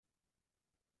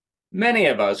Many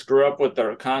of us grew up with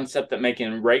the concept that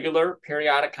making regular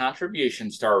periodic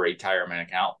contributions to our retirement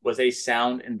account was a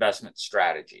sound investment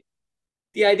strategy.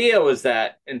 The idea was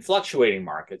that in fluctuating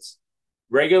markets,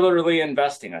 regularly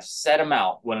investing a set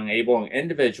amount would enable an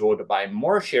individual to buy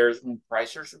more shares when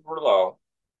prices were low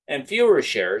and fewer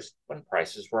shares when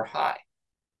prices were high.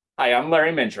 Hi, I'm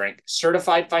Larry Mindrink,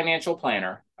 certified financial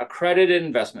planner, accredited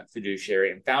investment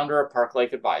fiduciary, and founder of Park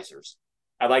Lake Advisors.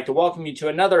 I'd like to welcome you to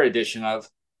another edition of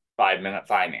 5-Minute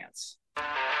Finance.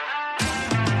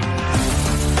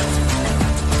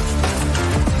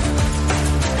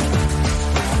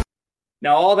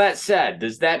 Now, all that said,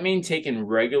 does that mean taking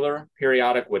regular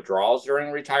periodic withdrawals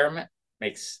during retirement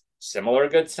makes similar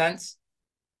good sense?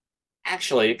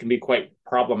 Actually, it can be quite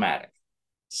problematic.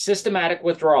 Systematic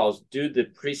withdrawals do the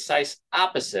precise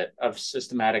opposite of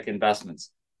systematic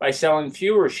investments by selling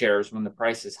fewer shares when the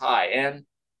price is high and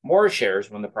more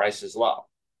shares when the price is low.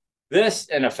 This,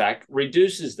 in effect,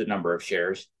 reduces the number of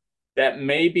shares that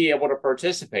may be able to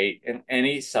participate in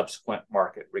any subsequent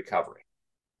market recovery.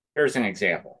 Here's an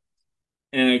example.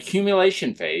 In an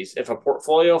accumulation phase, if a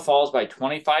portfolio falls by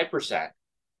 25%,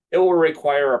 it will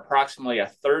require approximately a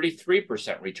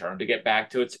 33% return to get back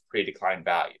to its pre-decline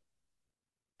value.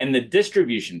 In the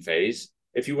distribution phase,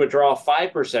 if you withdraw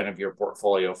 5% of your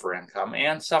portfolio for income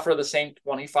and suffer the same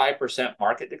 25%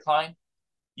 market decline,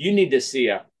 you need to see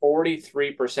a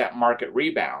 43% market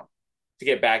rebound to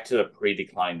get back to the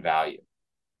pre-decline value.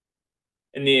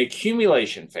 In the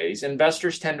accumulation phase,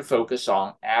 investors tend to focus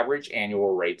on average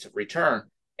annual rates of return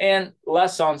and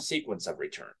less on sequence of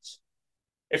returns.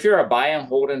 If you're a buy and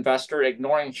hold investor,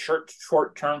 ignoring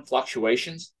short-term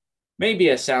fluctuations may be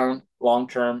a sound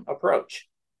long-term approach.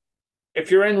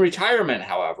 If you're in retirement,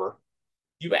 however,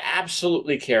 you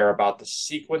absolutely care about the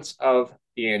sequence of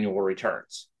the annual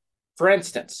returns. For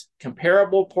instance,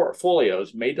 comparable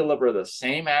portfolios may deliver the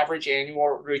same average annual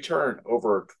return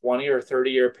over a 20 or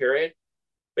 30-year period,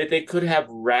 but they could have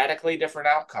radically different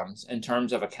outcomes in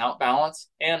terms of account balance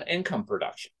and income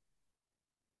production.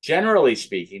 Generally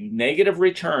speaking, negative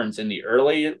returns in the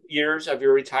early years of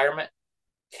your retirement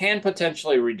can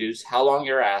potentially reduce how long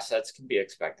your assets can be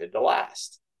expected to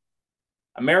last.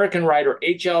 American writer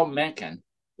H.L. Mencken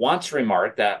once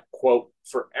remarked that, quote,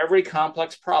 "For every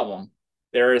complex problem,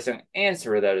 there is an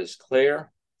answer that is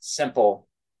clear, simple,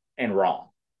 and wrong."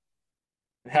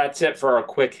 That's it for our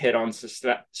quick hit on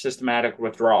systematic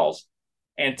withdrawals.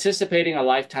 Anticipating a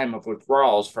lifetime of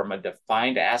withdrawals from a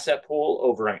defined asset pool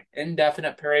over an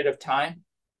indefinite period of time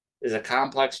is a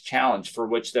complex challenge for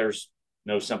which there's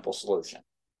no simple solution.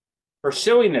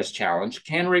 Pursuing this challenge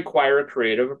can require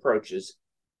creative approaches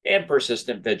and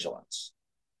persistent vigilance.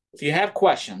 If you have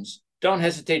questions, don't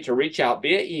hesitate to reach out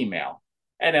via email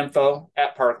at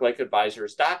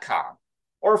info@parklakeadvisors.com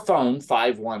or phone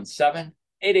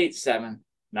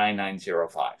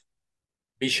 517-887-9905.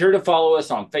 Be sure to follow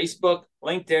us on Facebook,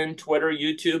 LinkedIn, Twitter,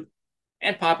 YouTube,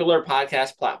 and popular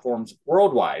podcast platforms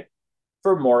worldwide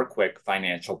for more quick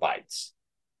financial bites.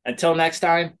 Until next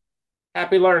time,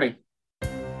 happy learning.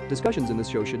 Discussions in this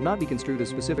show should not be construed as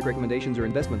specific recommendations or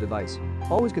investment advice.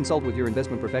 Always consult with your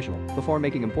investment professional before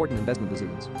making important investment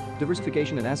decisions.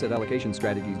 Diversification and asset allocation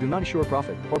strategies do not assure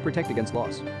profit or protect against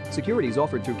loss. Securities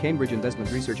offered through Cambridge Investment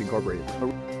Research Incorporated, a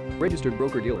registered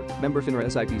broker-dealer, member FINRA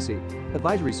SIPC.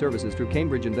 Advisory services through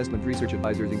Cambridge Investment Research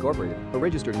Advisors Incorporated, a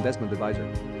registered investment advisor.